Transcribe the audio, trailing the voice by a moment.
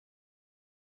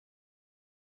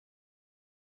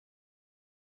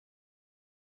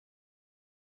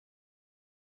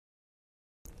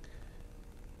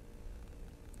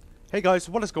Hey guys,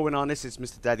 what is going on? This is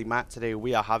MrDeadlyMatt. Today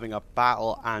we are having a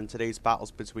battle, and today's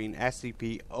battle's between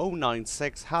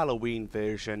SCP096 Halloween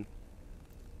version.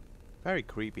 Very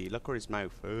creepy. Look at his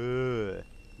mouth. Ugh.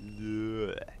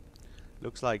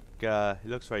 Looks like he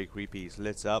looks very creepy. He's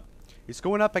lit up. He's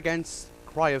going up against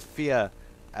Cry of Fear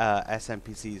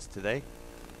SNPCs today.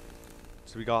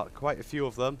 So we got quite a few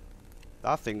of them.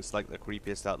 That thing's like the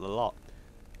creepiest out of the lot.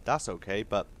 That's okay,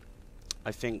 but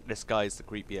I think this guy's the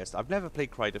creepiest. I've never played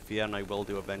Cry of Fear, and I will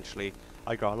do eventually.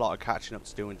 I got a lot of catching up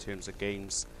to do in terms of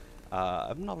games.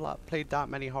 I've not played that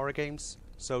many horror games.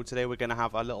 So today we're going to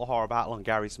have a little horror battle on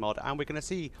Garrys mod, and we're going to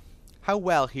see how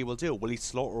well he will do. Will he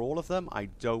slaughter all of them? I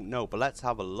don't know, but let's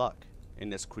have a look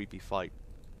in this creepy fight.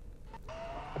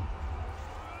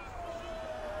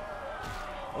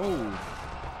 Oh.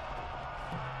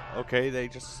 Okay, they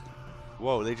just...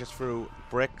 Whoa, they just threw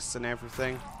bricks and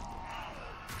everything.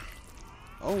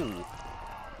 Oh.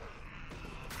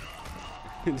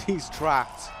 He's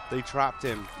trapped. They trapped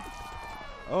him.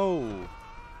 Oh.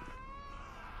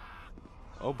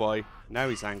 Oh boy. Now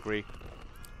he's angry.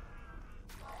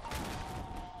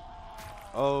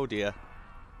 Oh dear.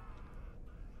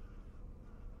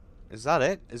 Is that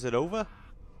it? Is it over?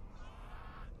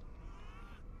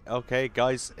 Okay,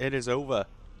 guys, it is over.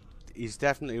 He's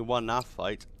definitely won that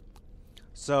fight.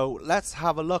 So, let's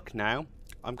have a look now.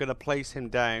 I'm going to place him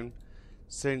down.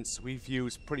 Since we've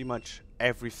used pretty much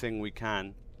everything we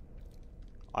can,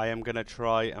 I am going to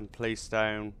try and place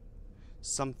down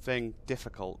something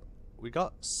difficult. We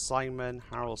got Simon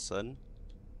Harrelson.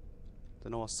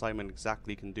 Don't know what Simon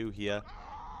exactly can do here.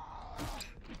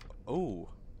 Oh,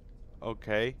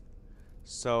 okay.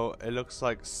 So it looks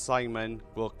like Simon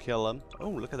will kill him. Oh,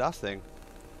 look at that thing.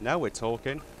 Now we're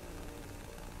talking.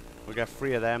 We'll get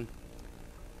 3 of them.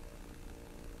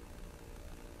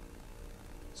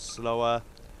 Slower.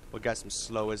 We'll get some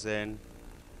slowers in.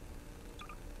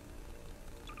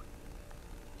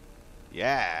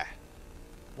 Yeah.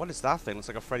 What is that thing? Looks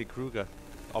like a Freddy Krueger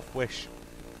off Wish.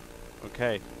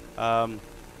 Okay. Alright,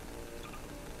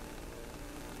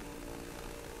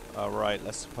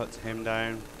 let's put him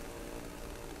down.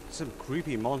 Some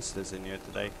creepy monsters in here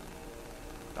today.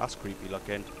 That's creepy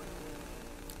looking.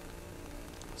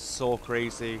 So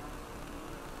crazy.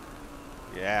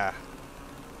 Yeah.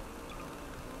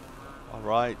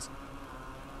 Alright.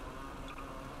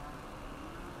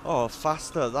 Oh,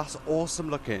 faster. That's awesome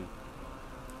looking.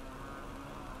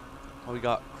 Oh, we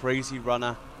got Crazy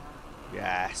Runner.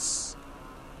 Yes.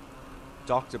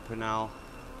 Dr. Pernell.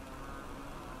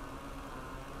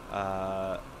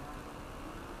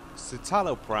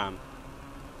 Citalopram.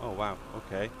 Oh, wow.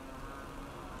 Okay.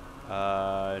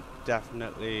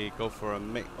 Definitely go for a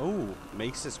oh,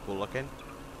 Mace is cool looking.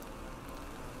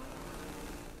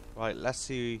 Right, let's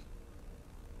see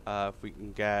if we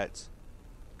can get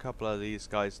a couple of these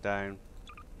guys down.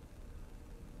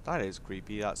 That is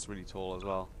creepy. That's really tall as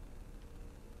well.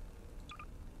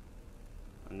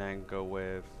 And then go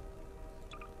with...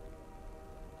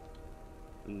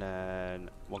 And then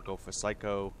we'll go for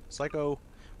Psycho. Psycho!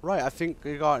 Right, I think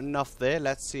we got enough there.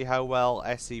 Let's see how well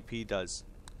SCP does.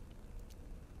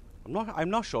 I'm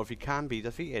not sure if he can be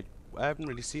defeated. I haven't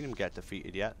really seen him get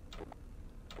defeated yet.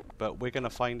 But we're gonna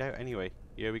find out anyway.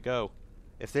 Here we go.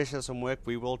 If this doesn't work,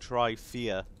 we will try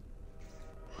Fear.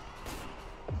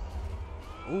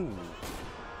 Ooh.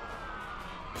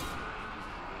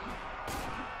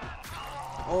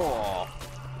 Oh.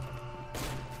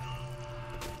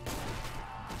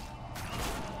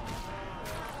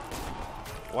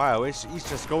 Wow, he's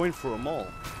just going through them all.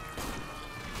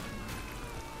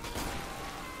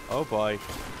 Oh boy.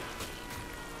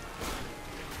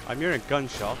 I'm hearing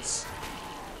gunshots.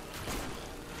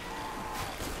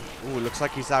 Ooh, looks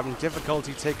like he's having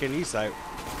difficulty taking these out.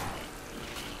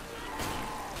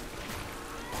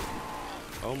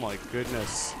 Oh my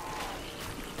goodness.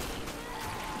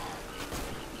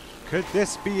 Could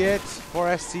this be it for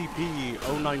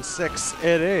SCP-096?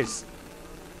 It is.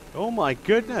 Oh my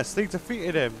goodness, they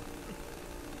defeated him.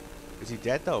 Is he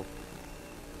dead though?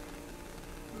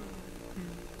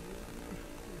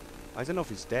 I don't know if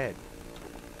he's dead.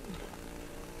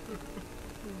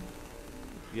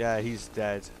 Yeah, he's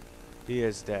dead. He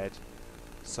is dead.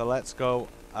 So let's go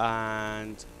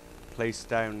and place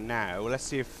down now. Let's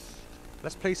see if...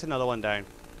 Let's place another one down.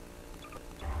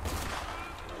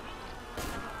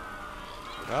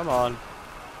 Come on.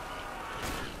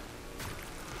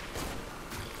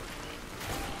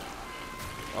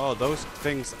 Oh, those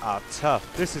things are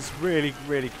tough. This is really,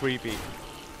 really creepy.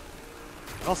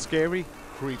 Not scary,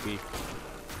 creepy.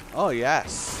 Oh,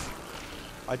 yes.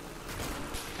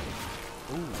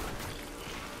 Ooh.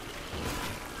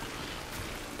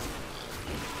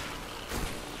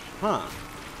 Huh.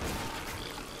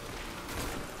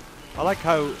 I like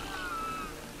how...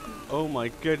 Oh my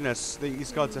goodness,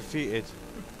 these got defeated.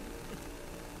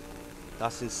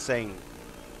 That's insane.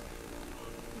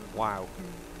 Wow.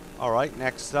 Alright,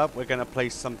 next up we're going to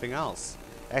place something else.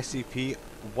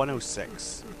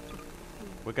 SCP-106.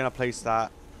 We're going to place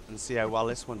that and see how well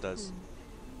this one does.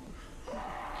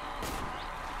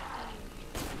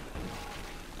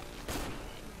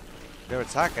 They're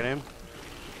attacking him.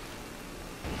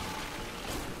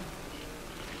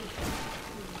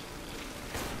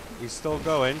 He's still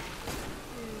going.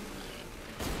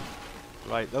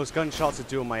 Right, those gunshots are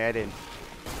doing my head in.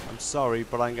 I'm sorry,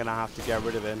 but I'm going to have to get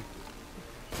rid of him.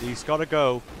 He's got to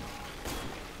go.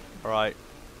 Alright.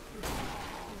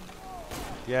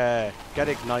 Yeah, get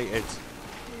ignited.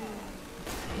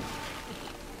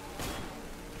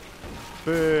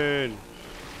 Burn.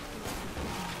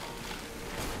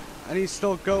 And he's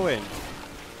still going.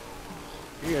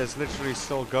 He is literally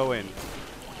still going.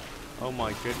 Oh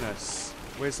my goodness.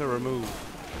 Where's the remove?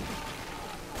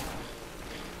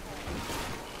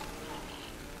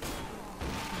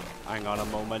 Hang on a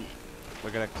moment.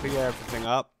 We're going to clear everything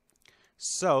up.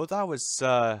 So, that was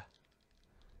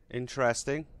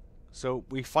interesting. So,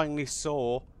 we finally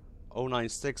saw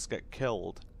 096 get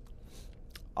killed.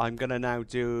 I'm going to now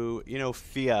do, you know,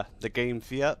 Fear. The game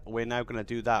Fear. We're now going to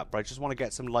do that. But I just want to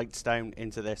get some lights down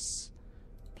into this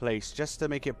place. Just to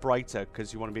make it brighter.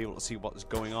 Because you want to be able to see what's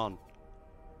going on.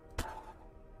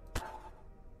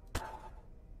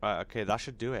 Right, okay. That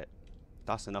should do it.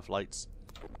 That's enough lights.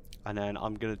 And then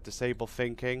I'm going to disable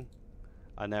thinking.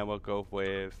 And then we'll go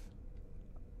with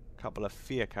a couple of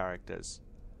Fear characters.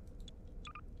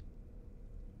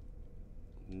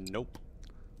 Nope.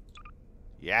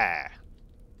 Yeah.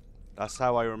 That's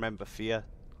how I remember Fear.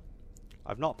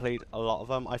 I've not played a lot of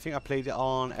them. I think I played it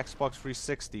on Xbox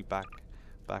 360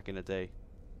 back in the day.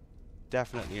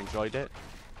 Definitely enjoyed it.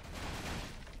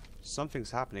 Something's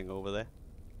happening over there.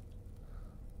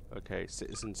 Okay,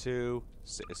 Citizen 2,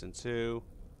 Citizen 2.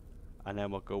 And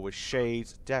then we'll go with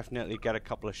Shades. Definitely get a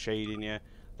couple of Shade in here.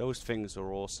 Those things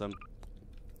are awesome.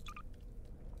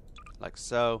 Like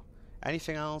so.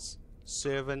 Anything else?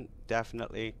 Servant,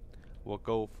 definitely. We'll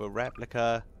go for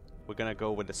Replica. We're going to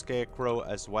go with the Scarecrow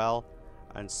as well.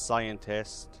 And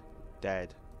Scientist,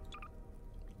 dead.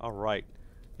 Alright.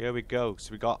 Here we go.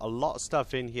 So we got a lot of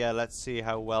stuff in here. Let's see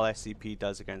how well SCP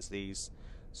does against these.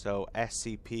 So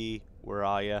SCP, where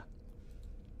are you?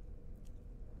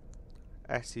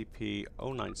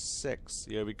 SCP-096.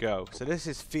 Here we go. So this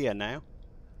is Fear now.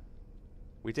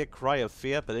 We did Cry of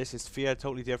Fear, but this is Fear,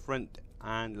 totally different.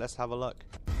 And let's have a look.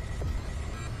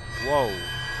 Whoa.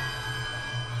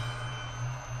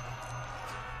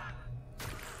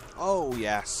 Oh,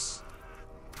 yes.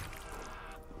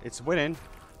 It's winning.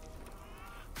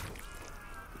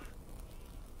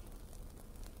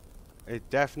 It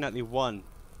definitely won.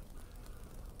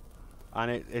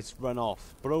 And it's run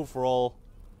off. But overall,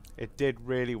 it did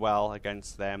really well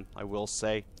against them, I will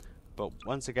say. But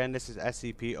once again, this is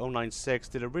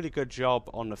SCP-096. Did a really good job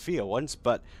on the Fear once,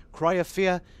 but Cry of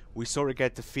Fear, we saw it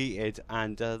get defeated,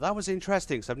 and that was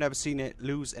interesting, because I've never seen it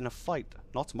lose in a fight.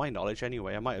 Not to my knowledge,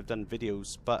 anyway. I might have done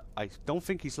videos, but I don't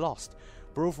think he's lost.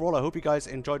 But overall, I hope you guys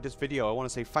enjoyed this video. I want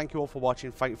to say thank you all for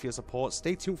watching, thank you for your support.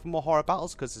 Stay tuned for more horror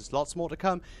battles, because there's lots more to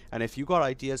come. And if you got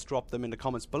ideas, drop them in the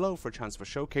comments below for a chance for a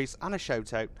showcase and a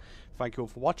shout out. Thank you all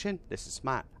for watching. This is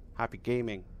Matt. Happy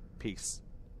gaming. Peace.